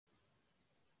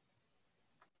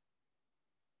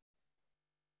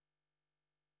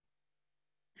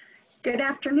Good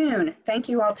afternoon. Thank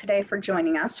you all today for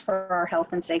joining us for our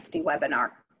health and safety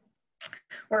webinar.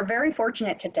 We're very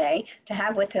fortunate today to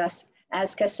have with us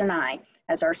Azka Sinai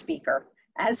as our speaker.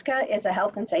 Azka is a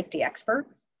health and safety expert.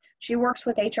 She works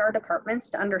with HR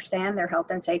departments to understand their health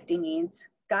and safety needs,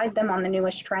 guide them on the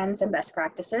newest trends and best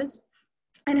practices,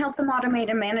 and help them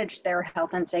automate and manage their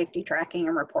health and safety tracking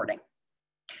and reporting.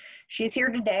 She's here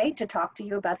today to talk to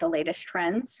you about the latest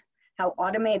trends, how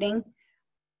automating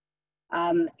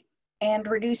and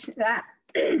reduce that,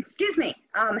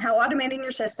 how automating your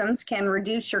systems can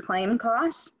reduce your claim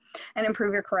costs and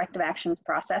improve your corrective actions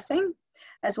processing,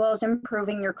 as well as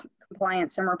improving your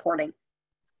compliance and reporting.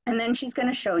 And then she's going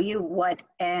to show you what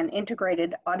an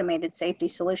integrated automated safety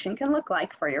solution can look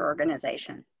like for your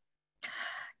organization.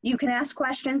 You can ask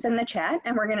questions in the chat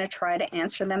and we're going to try to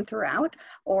answer them throughout,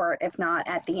 or if not,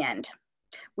 at the end.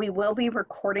 We will be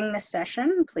recording this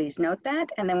session, please note that,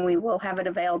 and then we will have it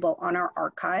available on our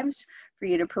archives for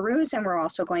you to peruse, and we're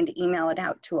also going to email it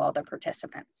out to all the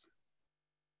participants.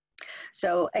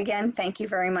 So again, thank you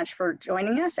very much for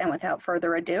joining us, and without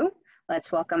further ado,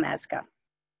 let's welcome Azka.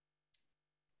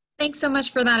 Thanks so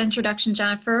much for that introduction,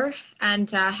 Jennifer.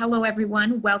 And hello,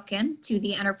 everyone. Welcome to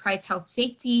the Enterprise Health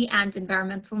Safety and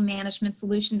Environmental Management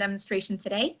Solution demonstration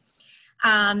today.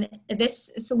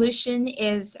 This solution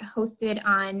is hosted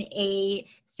on a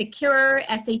secure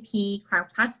SAP cloud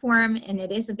platform, and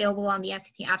it is available on the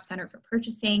SAP App Center for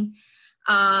purchasing.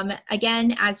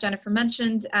 Again, as Jennifer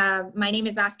mentioned, my name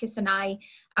is Azka Sinai.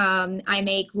 I'm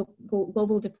a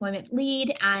global deployment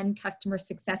lead and customer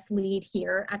success lead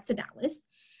here at Sedalis.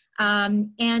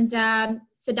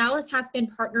 Sedalis has been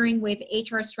partnering with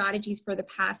HR strategies for the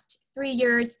past 3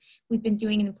 years. We've been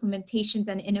doing implementations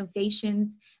and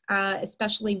innovations,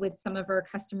 especially with some of our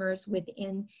customers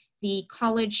within the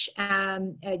college,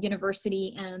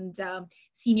 university, and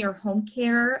senior home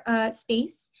care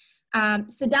space.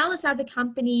 Sedalis as a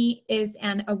company is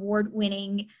an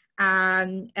award-winning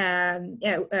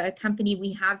company.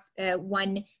 We have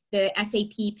won the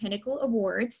SAP Pinnacle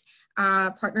Awards,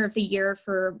 Partner of the Year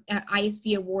for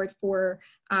ISV Award for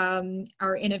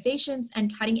our innovations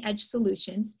and cutting edge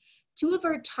solutions. Two of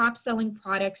our top selling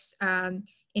products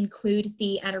include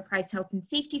the Enterprise Health and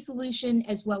Safety Solution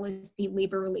as well as the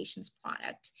Labor Relations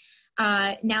product.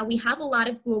 Now we have a lot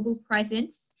of global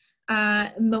presence.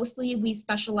 Mostly we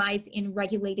specialize in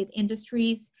regulated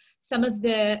industries. Some of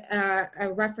the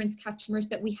reference customers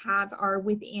that we have are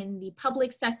within the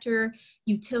public sector,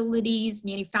 utilities,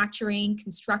 manufacturing,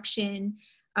 construction,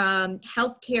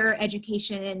 healthcare,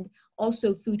 education, and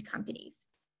also food companies.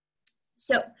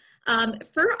 So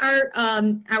for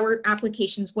our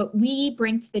applications, what we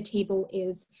bring to the table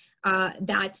is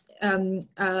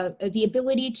the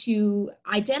ability to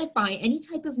identify any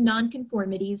type of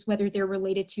nonconformities, whether they're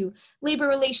related to labor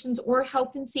relations or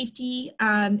health and safety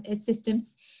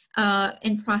systems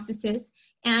and processes.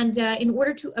 And in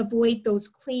order to avoid those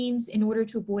claims, in order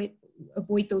to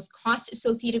avoid those costs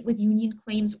associated with union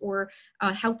claims or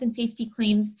health and safety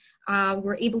claims,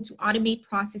 we're able to automate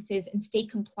processes and stay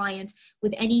compliant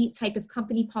with any type of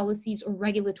company policies or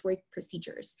regulatory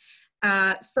procedures.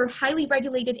 For highly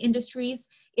regulated industries,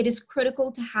 it is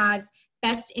critical to have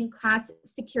best-in-class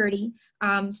security.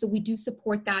 So we do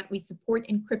support that. We support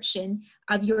encryption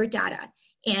of your data.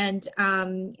 And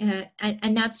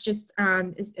that's just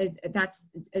that's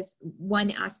one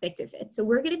aspect of it. So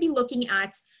we're going to be looking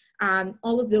at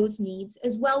all of those needs,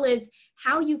 as well as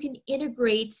how you can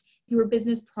integrate your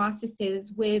business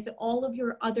processes with all of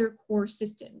your other core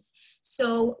systems.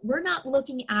 So we're not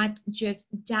looking at just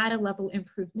data level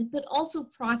improvement, but also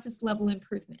process level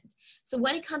improvement. So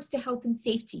when it comes to health and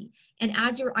safety, and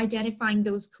as you're identifying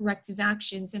those corrective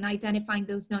actions and identifying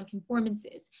those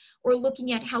nonconformances, or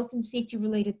looking at health and safety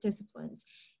related disciplines,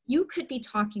 you could be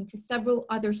talking to several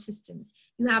other systems.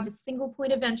 You have a single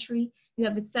point of entry, you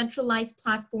have a centralized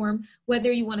platform,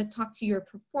 whether you want to talk to your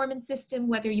performance system,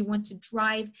 whether you want to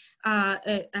drive,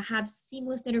 have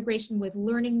seamless integration with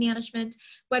learning management,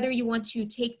 whether you want to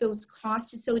take those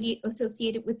costs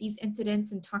associated with these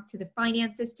incidents and talk to the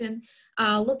finance system,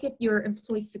 look at your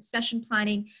employee succession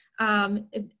planning.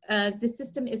 The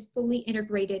system is fully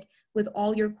integrated with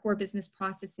all your core business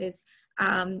processes.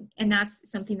 And that's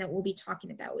something that we'll be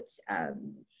talking about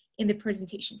in the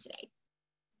presentation today.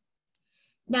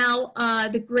 Now,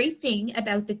 the great thing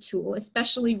about the tool,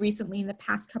 especially recently in the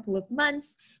past couple of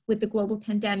months with the global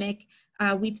pandemic,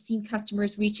 we've seen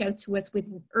customers reach out to us with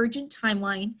an urgent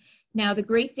timeline. Now, the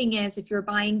great thing is if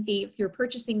you're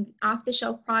purchasing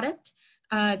off-the-shelf product,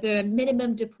 the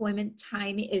minimum deployment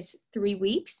time is 3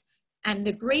 weeks. And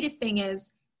the greatest thing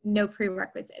is no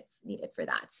prerequisites needed for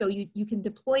that. So you can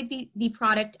deploy the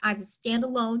product as a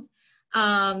standalone.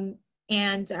 and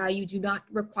you do not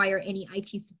require any IT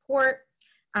support.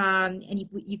 And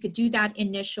you could do that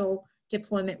initial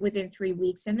deployment within 3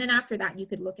 weeks. And then after that, you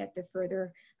could look at the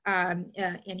further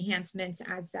enhancements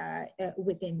as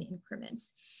within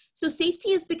increments. So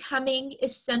safety is becoming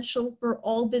essential for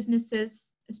all businesses,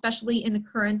 especially in the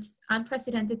current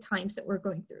unprecedented times that we're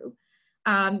going through.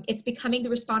 It's becoming the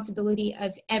responsibility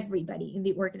of everybody in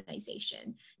the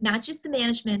organization, not just the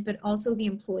management, but also the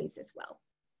employees as well.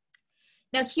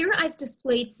 Now here I've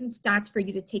displayed some stats for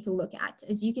you to take a look at.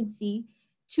 As you can see,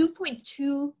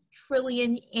 2.2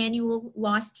 trillion annual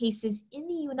lost cases in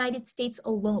the United States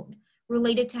alone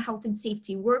related to health and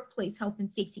safety, workplace health and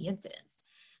safety incidents.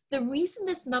 The reason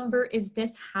this number is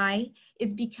this high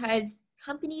is because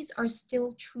companies are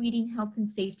still treating health and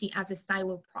safety as a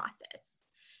silo process.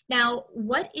 Now,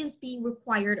 what is being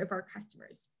required of our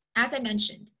customers? As I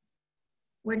mentioned,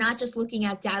 we're not just looking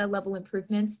at data level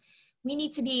improvements. We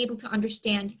need to be able to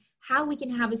understand how we can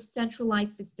have a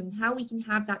centralized system, how we can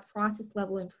have that process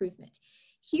level improvement.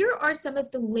 Here are some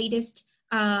of the latest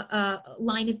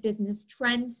line of business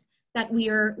trends that we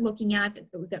are looking at,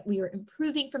 that we are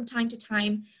improving from time to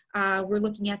time. We're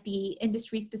looking at the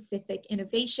industry-specific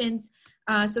innovations.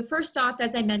 So first off,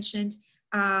 as I mentioned,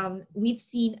 we've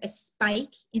seen a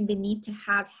spike in the need to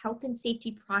have health and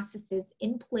safety processes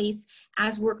in place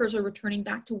as workers are returning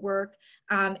back to work,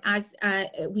 as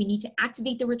we need to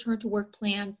activate the return to work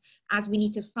plans, as we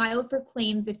need to file for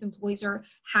claims if employees are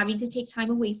having to take time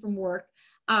away from work.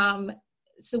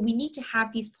 So we need to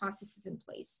have these processes in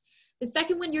place. The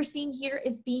second one you're seeing here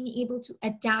is being able to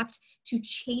adapt to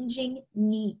changing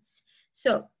needs.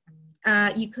 So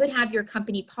you could have your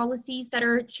company policies that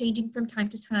are changing from time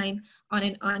to time on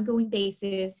an ongoing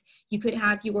basis. You could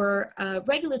have your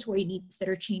regulatory needs that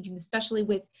are changing, especially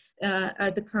with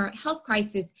the current health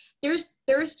crisis.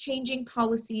 There's changing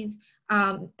policies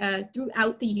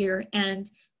throughout the year, and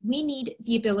we need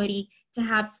the ability to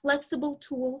have flexible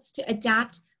tools to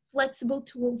adapt, flexible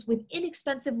tools with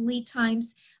inexpensive lead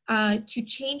times to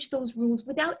change those rules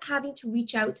without having to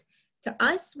reach out to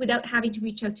us, without having to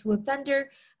reach out to a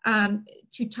vendor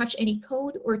to touch any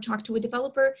code or talk to a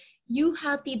developer. You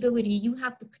have the ability, you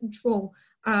have the control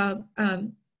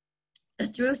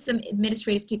through some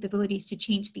administrative capabilities to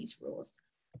change these rules.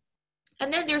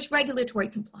 And then there's regulatory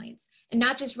compliance, and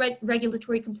not just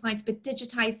regulatory compliance, but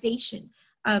digitization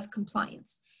of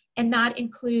compliance. And that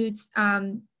includes,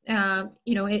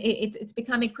 it's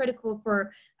becoming critical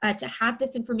for to have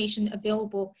this information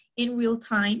available in real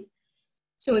time.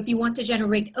 So if you want to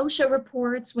generate OSHA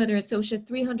reports, whether it's OSHA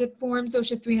 300 forms,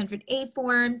 OSHA 300A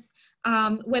forms,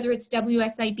 whether it's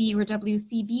WSIB or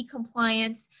WCB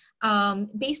compliance,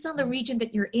 based on the region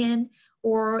that you're in,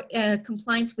 or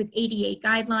compliance with ADA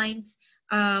guidelines,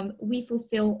 we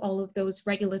fulfill all of those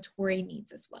regulatory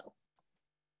needs as well.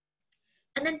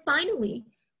 And then finally,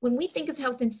 when we think of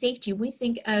health and safety, we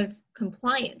think of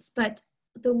compliance, but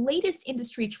the latest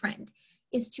industry trend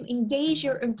is to engage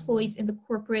your employees in the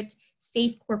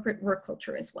safe corporate work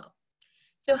culture as well.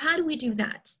 So how do we do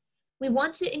that? We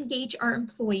want to engage our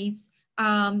employees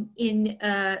in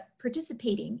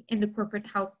participating in the corporate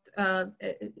health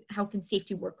and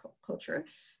safety work culture.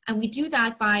 And we do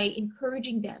that by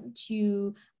encouraging them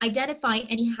to identify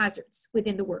any hazards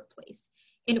within the workplace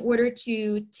in order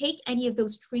to take any of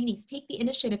those trainings, take the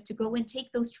initiative to go and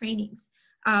take those trainings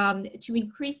to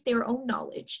increase their own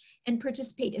knowledge and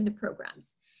participate in the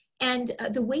programs. And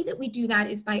the way that we do that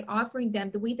is by offering them,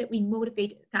 the way that we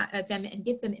motivate them and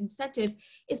give them incentive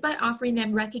is by offering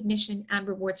them recognition and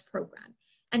rewards program.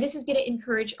 And this is going to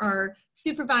encourage our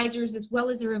supervisors as well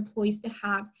as our employees to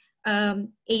have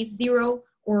a zero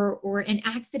or an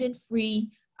accident-free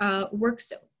work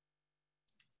zone.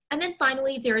 And then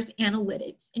finally, there's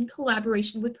analytics in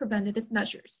collaboration with preventative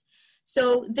measures.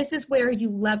 So this is where you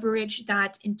leverage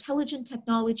that intelligent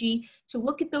technology to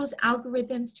look at those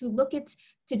algorithms,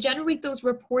 to generate those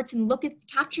reports and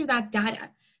capture that data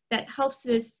that helps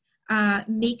us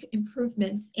make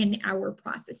improvements in our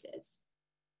processes.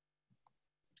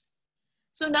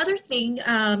 So another thing,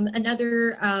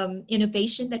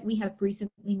 innovation that we have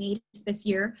recently made this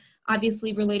year,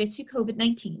 obviously related to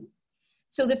COVID-19.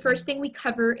 So the first thing we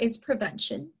cover is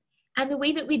prevention. And the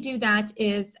way that we do that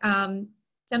is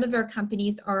some of our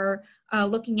companies are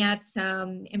looking at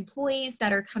some employees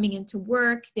that are coming into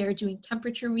work. They're doing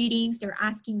temperature readings. They're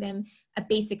asking them a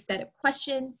basic set of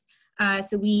questions.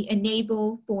 So we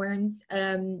enable forms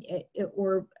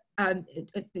or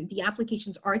the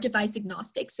applications are device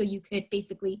agnostic, so you could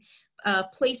basically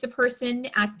place a person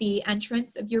at the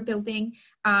entrance of your building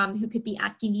who could be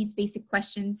asking these basic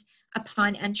questions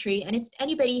upon entry. And if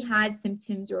anybody has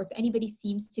symptoms or if anybody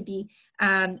seems to be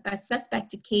a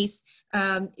suspected case,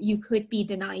 you could be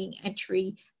denying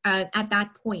entry at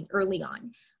that point early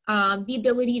on. The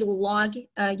ability to log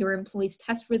your employees'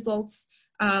 test results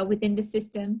within the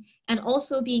system, and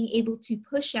also being able to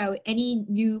push out any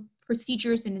new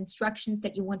procedures and instructions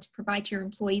that you want to provide to your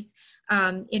employees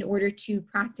in order to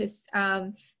practice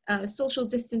social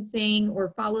distancing or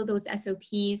follow those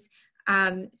SOPs.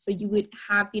 So you would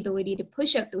have the ability to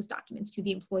push out those documents to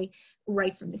the employee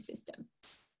right from the system.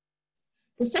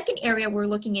 The second area we're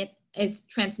looking at is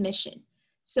transmission.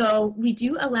 So we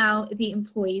do allow the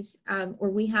employees, or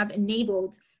we have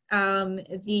enabled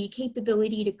the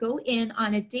capability to go in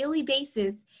on a daily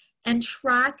basis and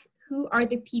track who are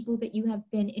the people that you have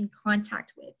been in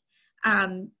contact with.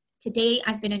 Today,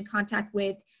 I've been in contact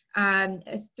with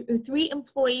 3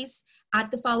 employees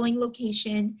at the following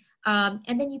location.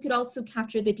 And then you could also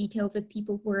capture the details of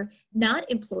people who are not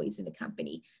employees in the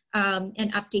company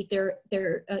and update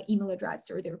their email address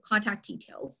or their contact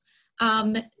details,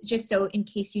 just so in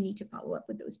case you need to follow up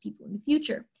with those people in the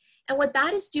future. And what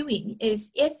that is doing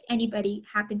is if anybody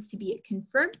happens to be a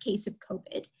confirmed case of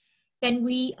COVID, then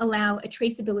we allow a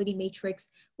traceability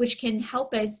matrix, which can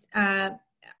help us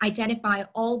identify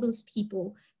all those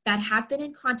people that have been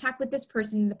in contact with this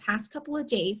person in the past couple of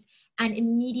days and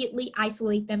immediately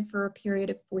isolate them for a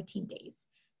period of 14 days.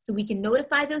 So we can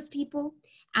notify those people,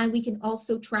 and we can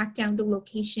also track down the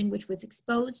location which was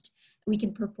exposed. We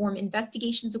can perform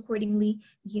investigations accordingly.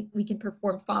 We can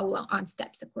perform follow-on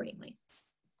steps accordingly.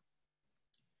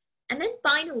 And then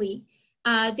finally,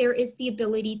 there is the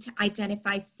ability to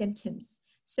identify symptoms.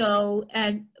 So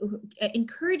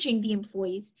encouraging the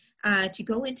employees to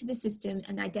go into the system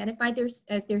and identify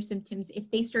their symptoms if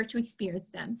they start to experience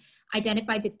them,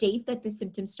 identify the date that the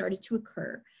symptoms started to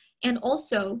occur, and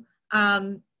also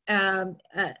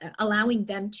allowing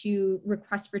them to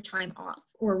request for time off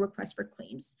or request for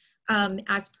claims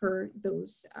as per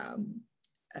those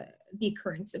the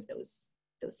occurrence of those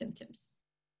symptoms.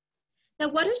 Now,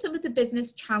 what are some of the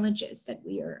business challenges that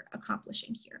we are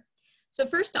accomplishing here? So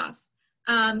first off,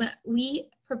 we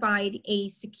provide a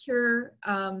secure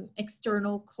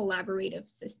external collaborative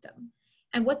system.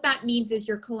 And what that means is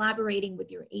you're collaborating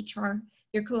with your HR,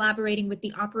 you're collaborating with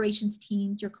the operations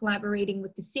teams, you're collaborating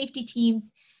with the safety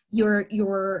teams, your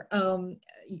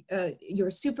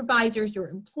supervisors, your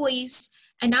employees,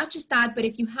 and not just that, but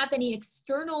if you have any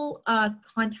external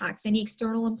contacts, any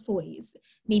external employees,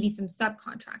 maybe some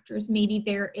subcontractors, maybe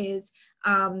there is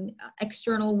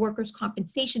external workers'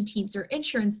 compensation teams or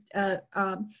insurance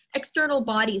external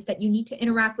bodies that you need to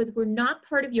interact with. We're not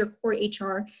part of your core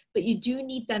HR, but you do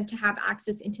need them to have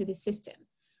access into the system.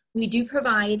 We do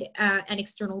provide an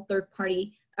external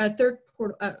third-party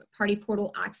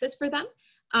portal access for them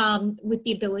with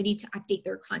the ability to update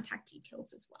their contact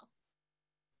details as well.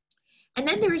 And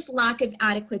then there is lack of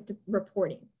adequate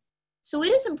reporting. So it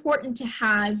is important to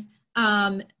have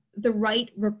the right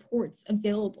reports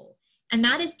available, and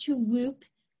that is to loop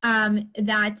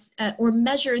or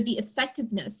measure the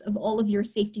effectiveness of all of your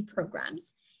safety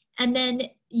programs, and then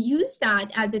use that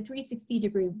as a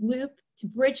 360-degree loop to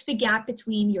bridge the gap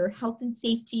between your health and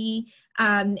safety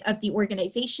of the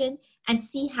organization and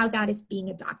see how that is being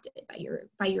adopted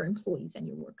by your employees and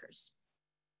your workers.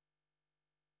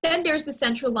 Then there's the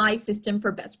centralized system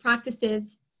for best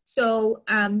practices. So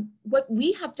what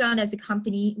we have done as a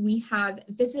company, we have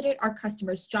visited our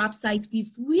customers' job sites.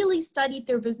 We've really studied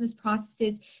their business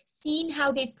processes, seen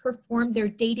how they've performed their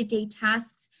day-to-day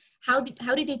tasks, how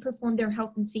did they perform their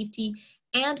health and safety.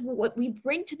 And what we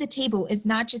bring to the table is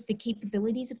not just the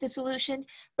capabilities of the solution,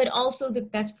 but also the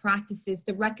best practices,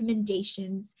 the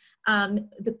recommendations,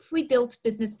 the pre-built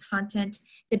business content,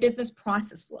 the business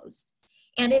process flows.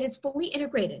 And it is fully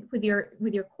integrated with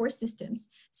your core systems.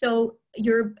 So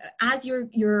as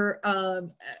you're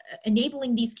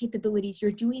enabling these capabilities,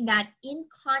 you're doing that in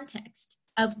context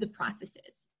of the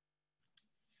processes.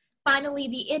 Finally,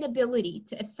 the inability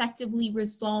to effectively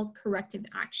resolve corrective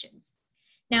actions.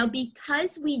 Now,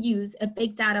 because we use a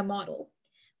big data model,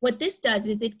 what this does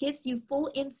is it gives you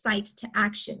full insight to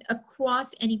action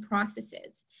across any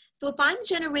processes. So if I'm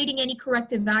generating any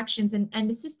corrective actions and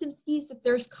the system sees that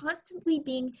there's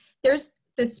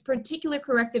this particular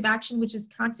corrective action which is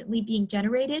constantly being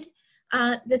generated,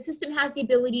 the system has the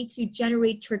ability to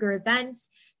generate trigger events,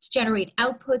 to generate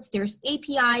outputs. There's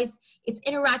APIs. It's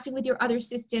interacting with your other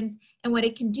systems. And what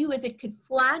it can do is it could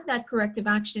flag that corrective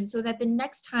action so that the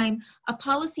next time a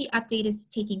policy update is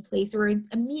taking place or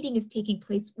a meeting is taking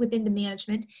place within the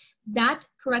management, that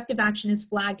corrective action is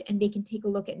flagged and they can take a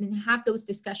look at it and have those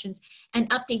discussions and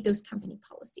update those company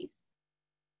policies.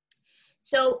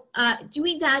 So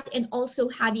doing that and also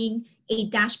having a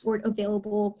dashboard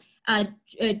available,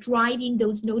 driving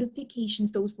those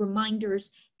notifications, those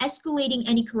reminders, escalating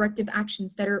any corrective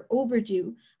actions that are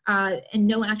overdue and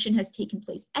no action has taken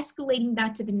place, escalating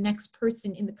that to the next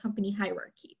person in the company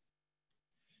hierarchy.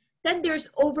 Then there's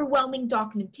overwhelming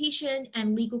documentation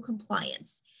and legal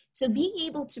compliance. So being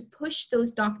able to push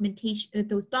those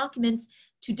documents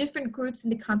to different groups in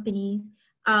the company,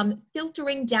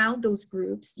 filtering down those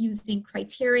groups using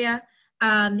criteria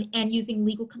and using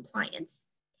legal compliance.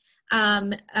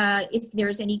 If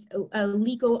there's any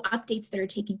legal updates that are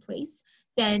taking place,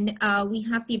 then we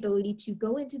have the ability to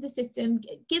go into the system,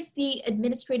 give the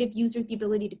administrative users the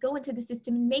ability to go into the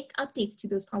system and make updates to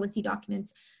those policy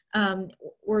documents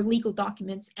or legal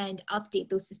documents and update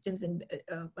those systems and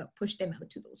push them out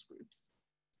to those groups.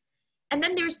 And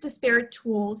then there's disparate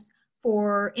tools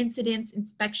for incidents,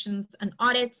 inspections, and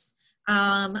audits.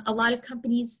 A lot of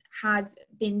companies have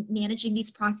been managing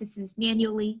these processes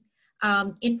manually.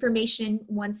 Information,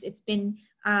 once it's been,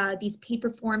 these paper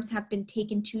forms have been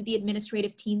taken to the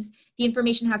administrative teams, the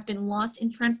information has been lost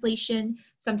in translation.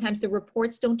 Sometimes the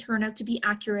reports don't turn out to be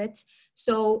accurate.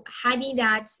 So having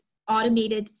that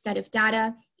automated set of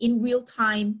data in real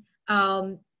time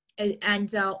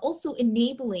and also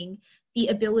enabling the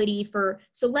ability for,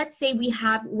 so let's say we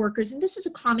have workers, and this is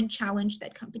a common challenge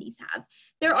that companies have.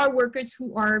 There are workers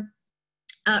who are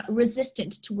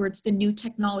resistant towards the new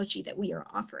technology that we are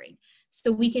offering.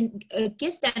 So we can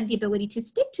give them the ability to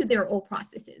stick to their old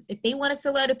processes. If they want to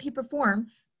fill out a paper form,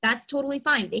 that's totally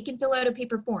fine. They can fill out a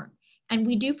paper form. And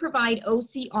we do provide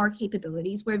OCR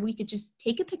capabilities where we could just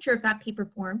take a picture of that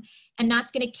paper form and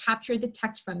that's going to capture the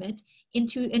text from it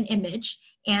into an image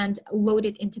and load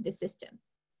it into the system.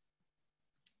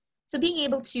 So being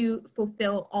able to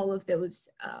fulfill all of those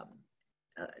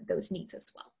needs as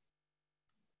well.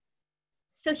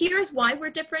 So here's why we're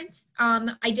different.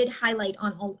 I did highlight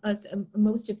on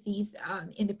most of these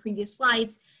in the previous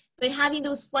slides, but having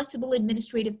those flexible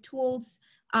administrative tools,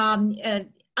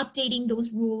 updating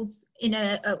those rules in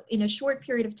a short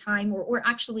period of time or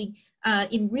actually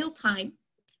in real time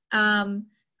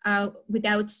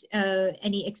without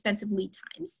any expensive lead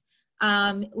times.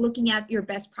 Looking at your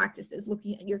best practices,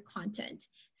 looking at your content,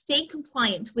 staying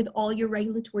compliant with all your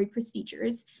regulatory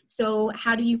procedures. So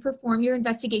how do you perform your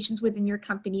investigations within your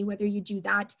company, whether you do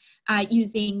that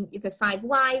using the 5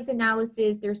 whys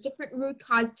analysis, there's different root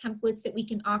cause templates that we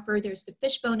can offer, there's the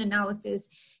fishbone analysis,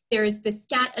 there's the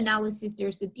SCAT analysis,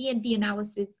 there's the DNV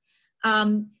analysis,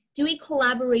 doing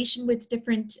collaboration with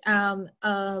different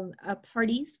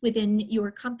parties within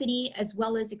your company as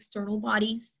well as external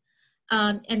bodies.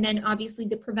 And then obviously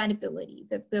the preventability,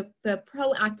 the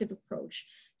proactive approach.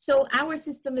 So our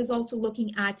system is also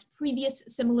looking at previous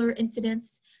similar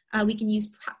incidents. We can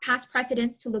use past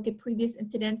precedents to look at previous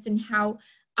incidents and how,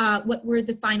 what were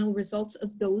the final results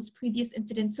of those previous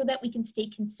incidents so that we can stay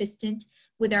consistent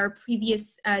with our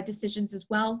previous decisions as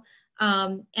well,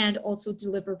 and also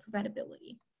deliver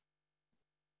preventability.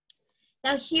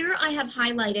 Now here I have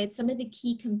highlighted some of the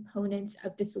key components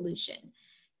of the solution.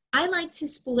 I like to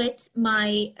split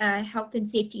my health and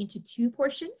safety into 2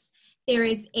 portions. There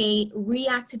is a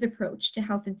reactive approach to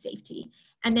health and safety,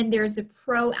 and then there's a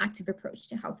proactive approach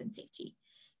to health and safety.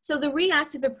 So the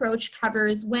reactive approach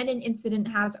covers when an incident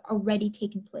has already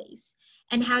taken place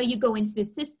and how you go into the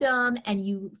system and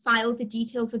you file the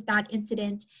details of that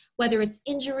incident, whether it's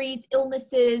injuries,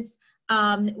 illnesses,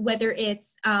 whether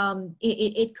it's,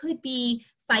 it could be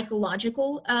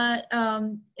psychological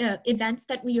events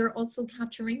that we are also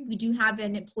capturing. We do have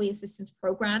an employee assistance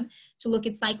program to look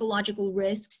at psychological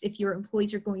risks if your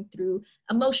employees are going through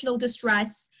emotional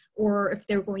distress or if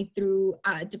they're going through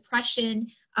depression,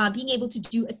 being able to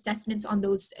do assessments on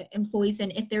those employees.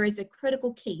 And if there is a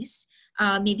critical case,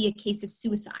 maybe a case of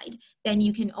suicide, then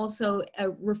you can also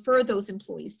refer those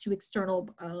employees to external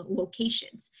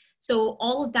locations. So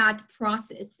all of that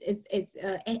process is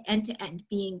end-to-end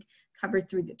being covered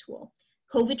through the tool.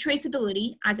 COVID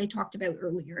traceability, as I talked about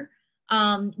earlier,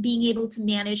 being able to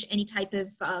manage any type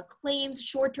of claims,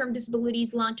 short-term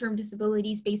disabilities, long-term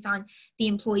disabilities based on the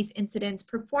employee's incidents,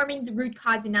 performing the root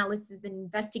cause analysis and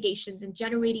investigations and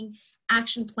generating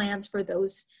action plans for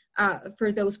those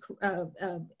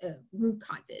root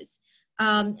causes.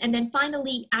 And then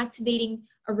finally, activating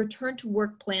a return to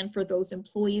work plan for those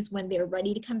employees when they're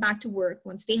ready to come back to work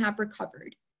once they have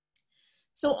recovered.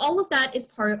 So all of that is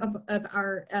part of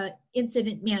our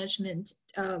incident management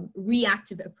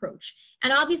reactive approach.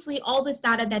 And obviously all this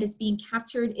data that is being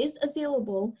captured is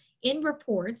available in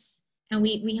reports. And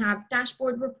we have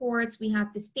dashboard reports, we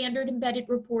have the standard embedded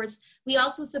reports. We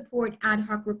also support ad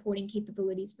hoc reporting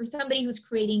capabilities for somebody who's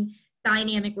creating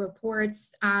dynamic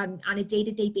reports on a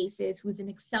day-to-day basis, who's in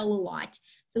Excel a lot.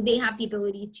 So they have the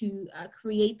ability to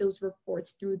create those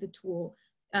reports through the tool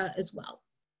as well.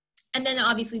 And then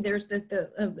obviously there's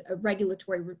the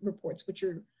regulatory reports, which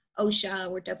are OSHA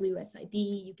or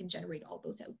WSIB. You can generate all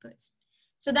those outputs.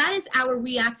 So that is our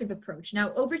reactive approach.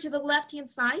 Now over to the left-hand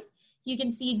side, you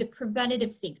can see the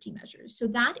preventative safety measures. So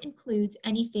that includes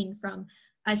anything from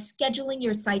scheduling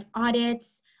your site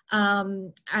audits,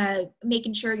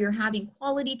 making sure you're having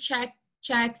quality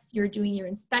checks, you're doing your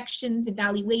inspections,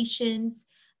 evaluations,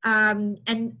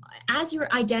 and as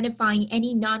you're identifying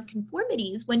any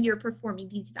nonconformities when you're performing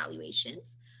these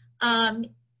evaluations,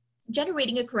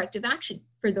 generating a corrective action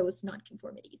for those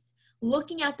nonconformities,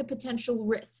 looking at the potential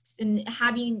risks and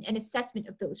having an assessment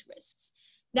of those risks.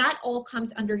 That all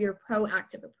comes under your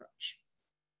proactive approach.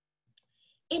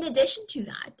 In addition to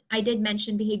that, I did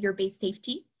mention behavior-based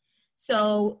safety.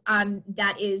 So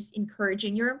that is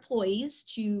encouraging your employees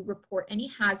to report any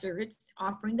hazards,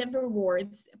 offering them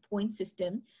rewards, a point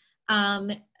system,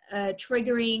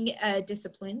 triggering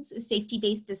disciplines,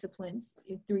 safety-based disciplines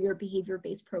through your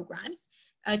behavior-based programs,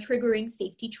 triggering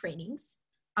safety trainings,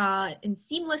 and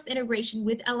seamless integration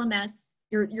with LMS,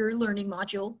 your learning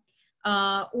module,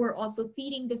 or also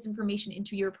feeding this information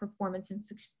into your performance and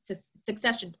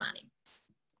succession planning.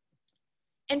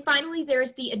 And finally,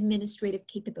 there's the administrative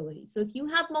capabilities. So if you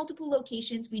have multiple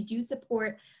locations, we do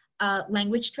support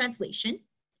language translation.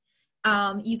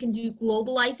 You can do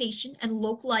globalization and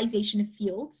localization of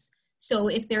fields. So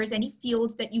if there's any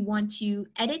fields that you want to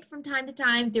edit from time to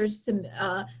time, there's some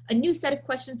a new set of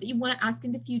questions that you want to ask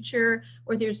in the future,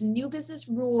 or there's a new business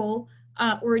rule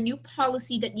or a new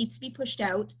policy that needs to be pushed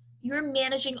out, you're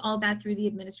managing all that through the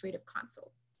administrative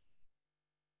console.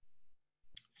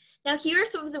 Now, here are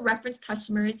some of the reference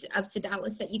customers of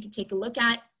Sedalis that you can take a look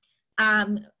at.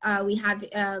 We have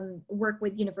work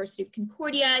with University of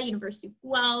Concordia, University of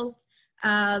Guelph,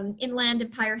 Inland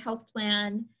Empire Health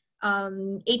Plan,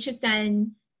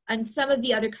 HSN, and some of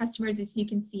the other customers, as you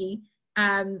can see,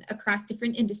 across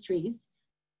different industries.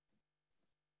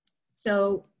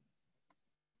 So,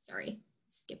 sorry,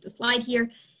 skipped a slide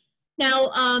here. Now,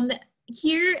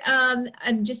 here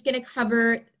I'm just going to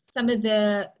cover some of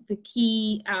the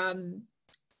key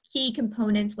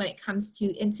components when it comes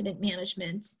to incident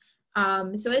management.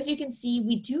 So as you can see,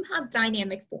 we do have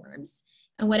dynamic forms.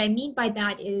 And what I mean by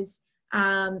that is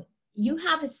you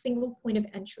have a single point of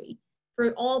entry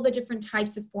for all the different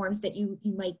types of forms that you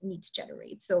might need to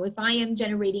generate. So if I am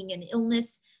generating an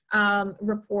illness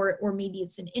report, or maybe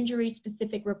it's an injury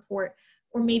specific report,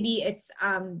 or maybe it's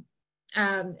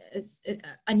a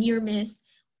near miss,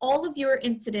 all of your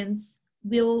incidents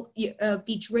will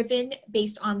be driven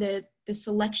based on the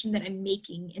selection that I'm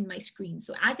making in my screen.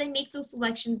 So as I make those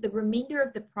selections, the remainder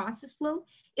of the process flow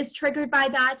is triggered by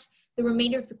that. The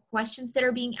remainder of the questions that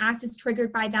are being asked is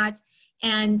triggered by that.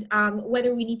 And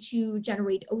whether we need to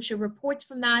generate OSHA reports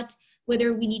from that,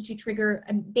 whether we need to trigger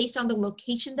based on the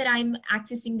location that I'm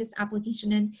accessing this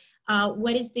application in,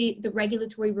 what is the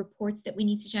regulatory reports that we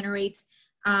need to generate?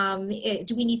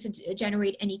 Do we need to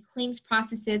generate any claims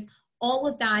processes? All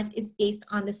of that is based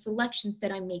on the selections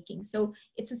that I'm making. So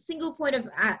it's a single point of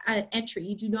entry.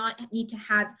 You do not need to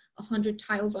have 100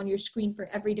 tiles on your screen for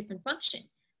every different function.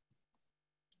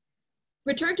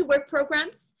 Return to work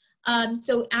programs.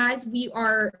 So as we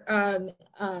are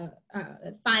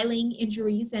filing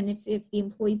injuries, and if the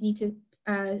employees need to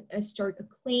start a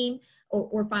claim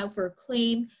or file for a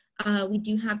claim, we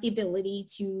do have the ability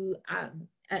to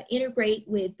integrate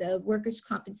with the workers'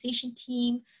 compensation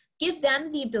team, give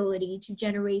them the ability to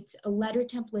generate letter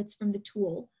templates from the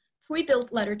tool,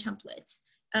 pre-built letter templates,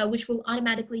 which will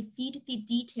automatically feed the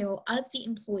detail of the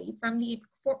employee from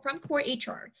core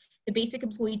HR, the basic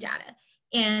employee data.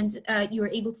 And you are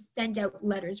able to send out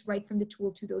letters right from the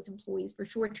tool to those employees for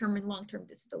short-term and long-term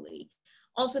disability.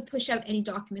 Also push out any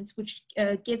documents which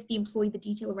give the employee the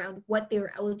detail around what they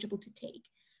are eligible to take.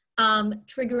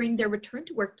 Triggering their return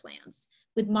to work plans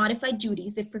with modified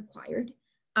duties if required.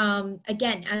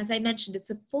 Again, as I mentioned,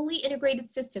 it's a fully integrated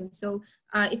system. So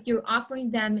if you're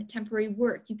offering them temporary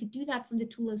work, you could do that from the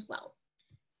tool as well.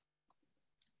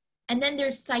 And then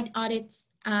there's site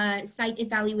audits, site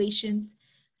evaluations.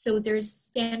 So there's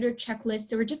standard checklists.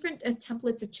 There are different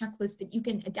templates of checklists that you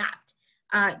can adapt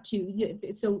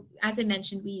to. So as I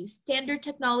mentioned, we use standard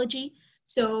technology.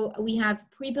 So we have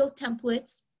pre-built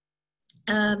templates.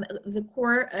 The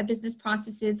core business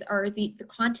processes are the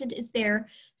content is there.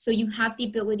 So you have the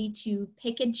ability to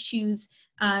pick and choose,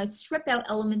 strip out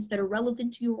elements that are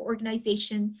relevant to your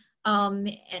organization,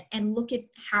 and look at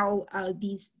how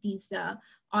these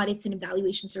audits and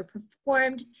evaluations are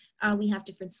performed. We have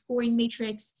different scoring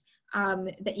matrix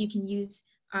that you can use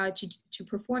to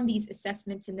perform these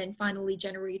assessments, and then finally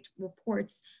generate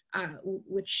reports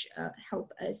which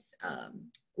help us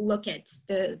look at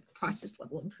the process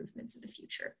level improvements in the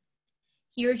future.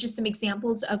 Here are just some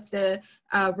examples of the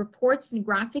reports and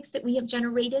graphics that we have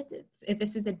generated.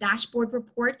 This is a dashboard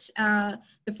report.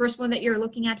 The first one that you're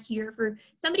looking at here for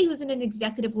somebody who's in an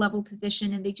executive level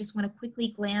position and they just want to quickly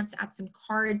glance at some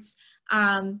cards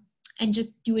and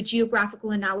just do a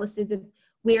geographical analysis of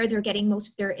where they're getting most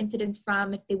of their incidents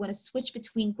from. If they want to switch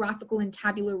between graphical and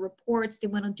tabular reports, they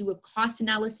want to do a cost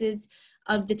analysis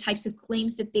of the types of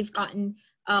claims that they've gotten.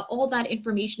 All that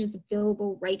information is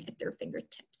available right at their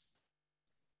fingertips.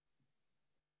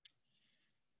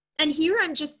 And here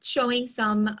I'm just showing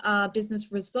some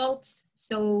business results.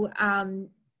 So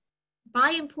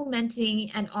by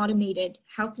implementing an automated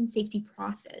health and safety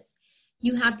process,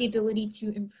 you have the ability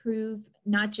to improve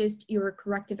not just your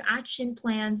corrective action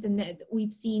plans, and that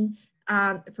we've seen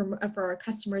for our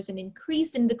customers an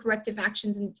increase in the corrective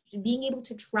actions and being able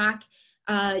to track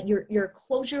your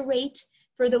closure rate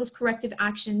for those corrective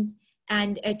actions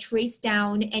and trace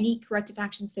down any corrective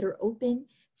actions that are open.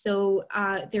 So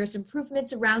there's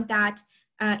improvements around that,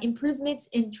 improvements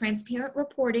in transparent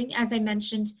reporting, as I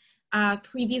mentioned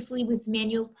previously with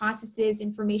manual processes,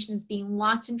 information is being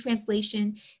lost in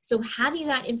translation. So having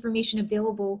that information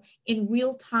available in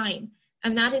real time,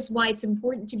 and that is why it's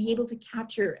important to be able to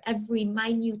capture every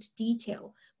minute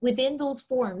detail within those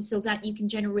forms so that you can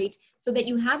generate, so that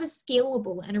you have a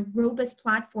scalable and a robust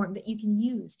platform that you can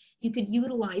use, you could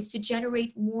utilize to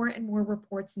generate more and more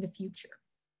reports in the future.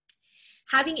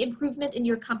 Having improvement in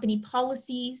your company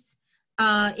policies,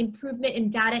 improvement in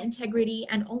data integrity,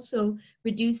 and also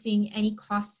reducing any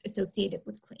costs associated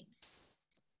with claims.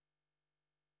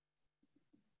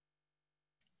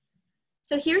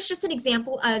 So here's just an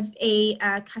example of a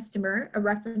customer, a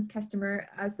reference customer.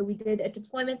 So we did a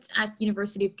deployment at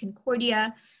University of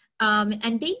Concordia,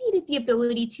 and they needed the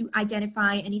ability to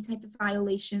identify any type of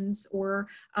violations, or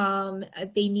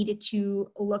they needed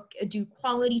to do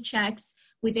quality checks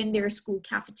within their school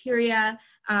cafeteria,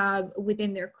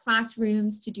 within their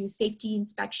classrooms, to do safety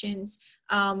inspections,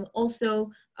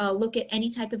 also look at any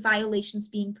type of violations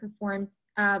being performed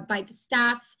by the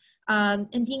staff,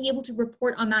 and being able to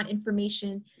report on that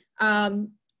information,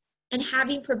 and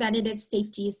having preventative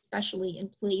safety especially in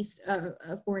place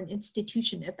for an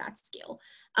institution of that scale.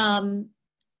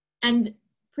 And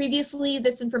previously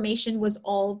this information was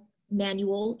all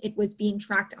manual. It was being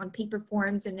tracked on paper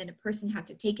forms, and then a person had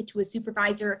to take it to a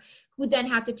supervisor who then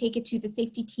had to take it to the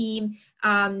safety team.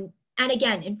 And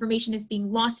again, information is being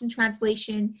lost in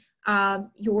translation.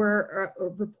 Your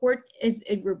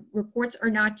reports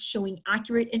are not showing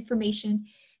accurate information.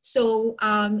 So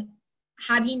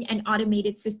having an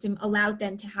automated system allowed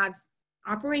them to have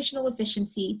operational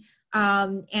efficiency,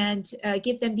 and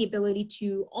give them the ability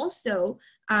to also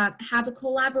have a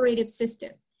collaborative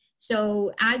system.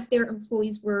 So as their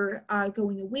employees were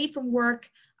going away from work,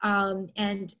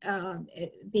 and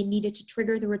they needed to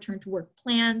trigger the return to work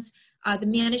plans, the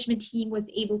management team was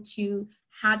able to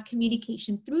have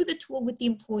communication through the tool with the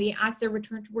employee as their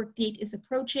return to work date is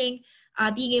approaching,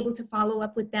 being able to follow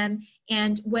up with them,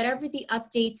 and whatever the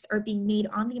updates are being made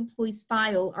on the employee's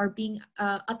file are being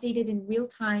updated in real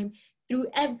time to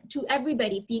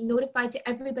everybody, being notified to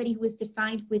everybody who is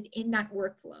defined within that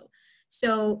workflow.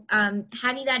 So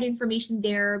having that information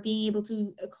there, being able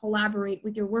to collaborate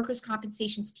with your workers'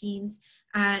 compensations teams,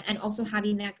 and also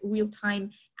having that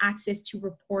real-time access to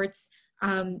reports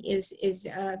is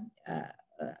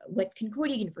what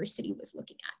Concordia University was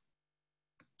looking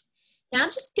at. Now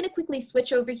I'm just going to quickly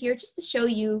switch over here just to show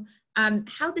you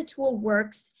how the tool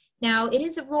works. Now it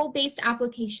is a role-based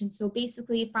application, so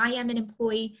basically if I am an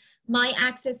employee, my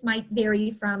access might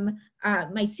vary from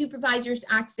my supervisor's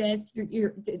access.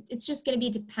 It's just going to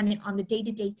be dependent on the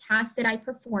day-to-day tasks that I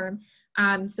perform.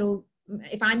 So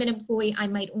if I'm an employee, I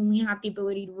might only have the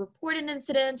ability to report an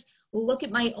incident, look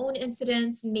at my own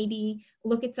incidents, maybe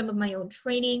look at some of my own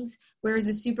trainings, whereas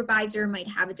a supervisor might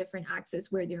have a different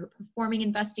access where they're performing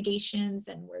investigations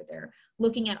and where they're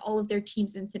looking at all of their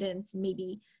team's incidents,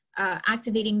 maybe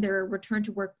activating their return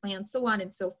to work plan, so on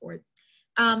and so forth.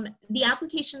 The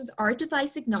applications are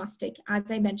device agnostic,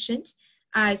 as I mentioned.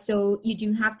 So you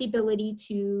do have the ability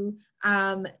to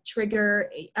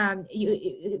trigger,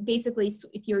 basically,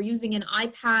 if you're using an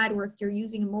iPad or if you're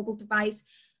using a mobile device,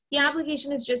 the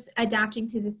application is just adapting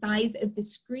to the size of the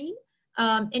screen.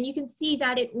 And you can see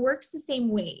that it works the same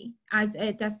way as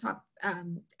a desktop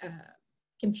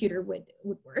computer would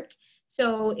work.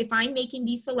 So if I'm making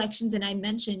these selections, and I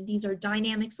mentioned these are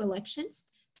dynamic selections.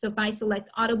 So if I select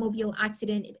automobile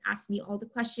accident, it asks me all the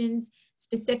questions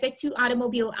specific to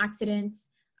automobile accidents.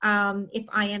 If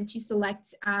I am to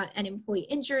select an employee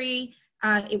injury,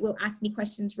 it will ask me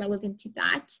questions relevant to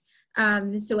that.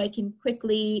 So I can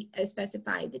quickly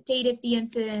specify the date of the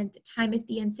incident, the time of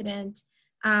the incident.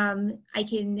 I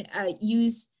can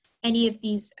use any of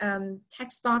these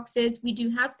text boxes. We do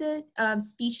have the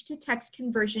speech to text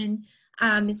conversion.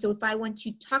 So if I want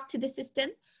to talk to the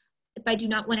system, if I do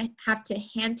not want to have to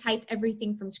hand type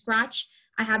everything from scratch,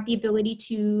 I have the ability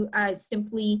to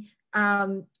simply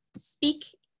speak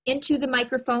into the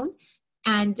microphone,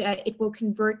 and it will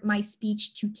convert my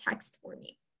speech to text for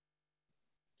me.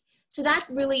 So that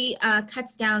really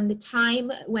cuts down the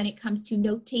time when it comes to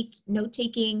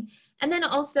note-taking. And then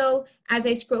also, as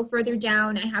I scroll further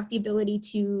down, I have the ability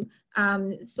to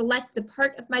select the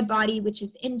part of my body which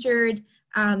is injured.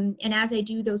 And as I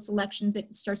do those selections,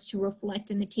 it starts to reflect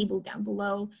in the table down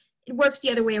below. It works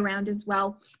the other way around as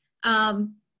well.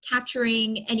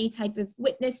 Capturing any type of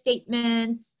witness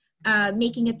statements,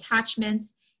 making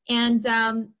attachments, and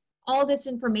all this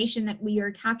information that we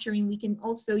are capturing, we can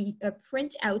also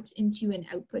print out into an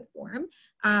output form,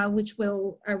 which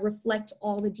will reflect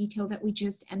all the detail that we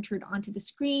just entered onto the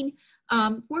screen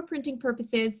for printing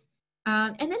purposes.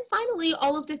 And then finally,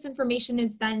 all of this information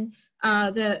is then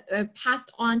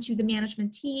passed on to the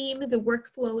management team. The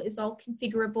workflow is all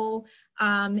configurable.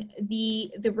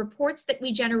 The reports that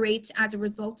we generate as a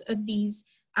result of these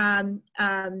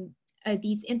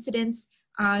incidents,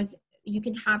 you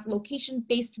can have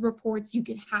location-based reports. You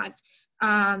could have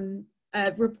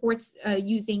reports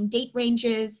using date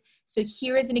ranges. So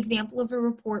here is an example of a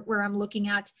report where I'm looking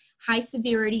at high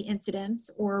severity incidents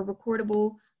or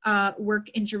recordable work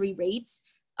injury rates.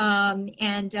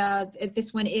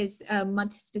 This one is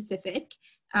month specific.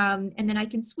 And then I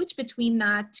can switch between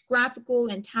that graphical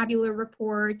and tabular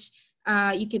report.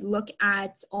 You could look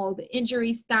at all the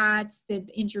injury stats, the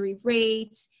injury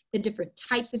rates, the different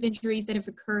types of injuries that have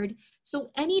occurred. So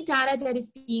any data that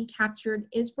is being captured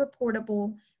is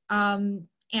reportable,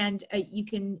 and you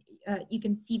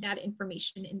can see that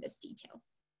information in this detail.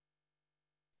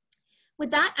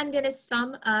 With that, I'm going to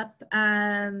sum up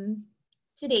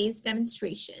today's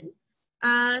demonstration.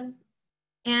 And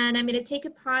I'm going to take a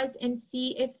pause and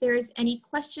see if there's any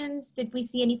questions. Did we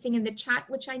see anything in the chat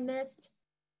which I missed?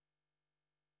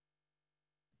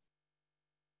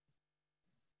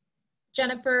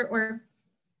 Jennifer or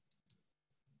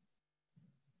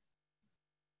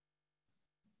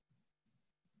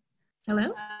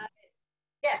hello?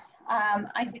 Yes,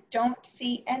 I don't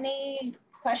see any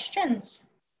questions.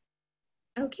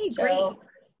 Okay, great. So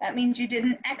that means you did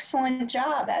an excellent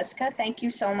job, Eska. Thank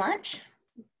you so much.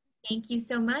 Thank you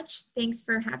so much. Thanks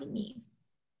for having me.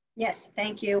 Yes,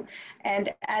 thank you.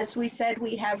 And as we said,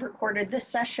 we have recorded this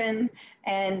session,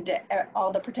 and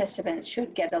all the participants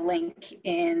should get a link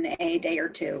in a day or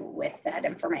two with that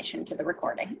information to the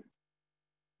recording.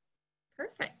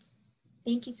 Perfect.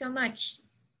 Thank you so much.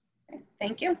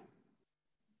 Thank you.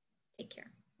 Take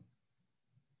care.